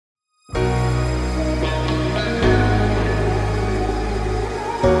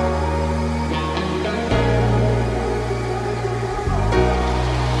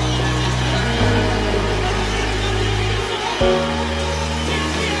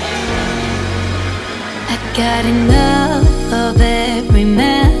got enough of every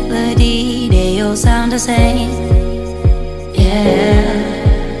melody, they all sound the same. Yeah.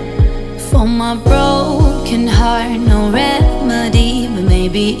 For my broken heart, no remedy, but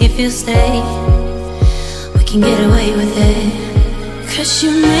maybe if you stay, we can get away with it. 'Cause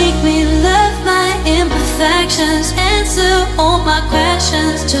you make me love my imperfections, answer all my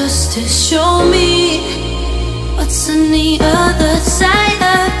questions, just to show me what's on the other side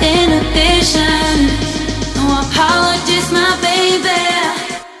of inhibition. No apologies, my baby.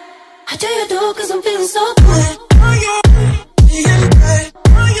 I do you do 'cause I'm feeling so good.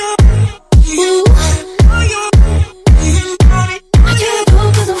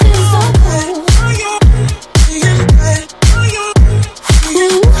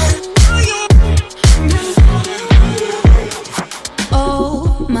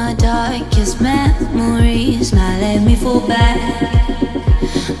 Memories now let me fall back.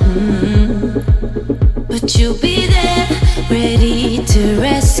 But you'll be there, ready to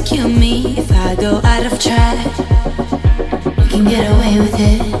rescue me if I go out of track. We can get away with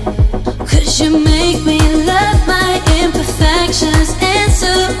it. 'Cause you make me love my imperfections,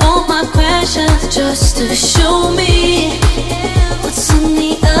 answer all my questions, just to show me what's on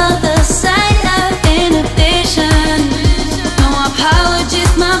the other side of inhibition. No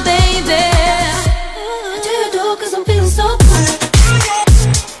apologies, my baby. I do you do 'cause I'm feeling so good.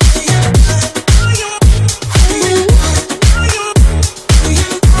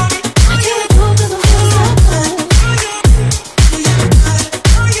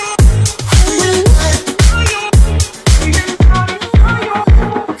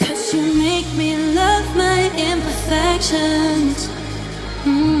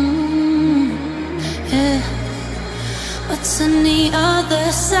 What's on the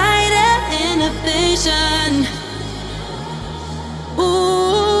other side of inhibition?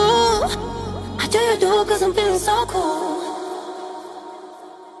 Ooh, I do you do 'cause I'm feeling so cool.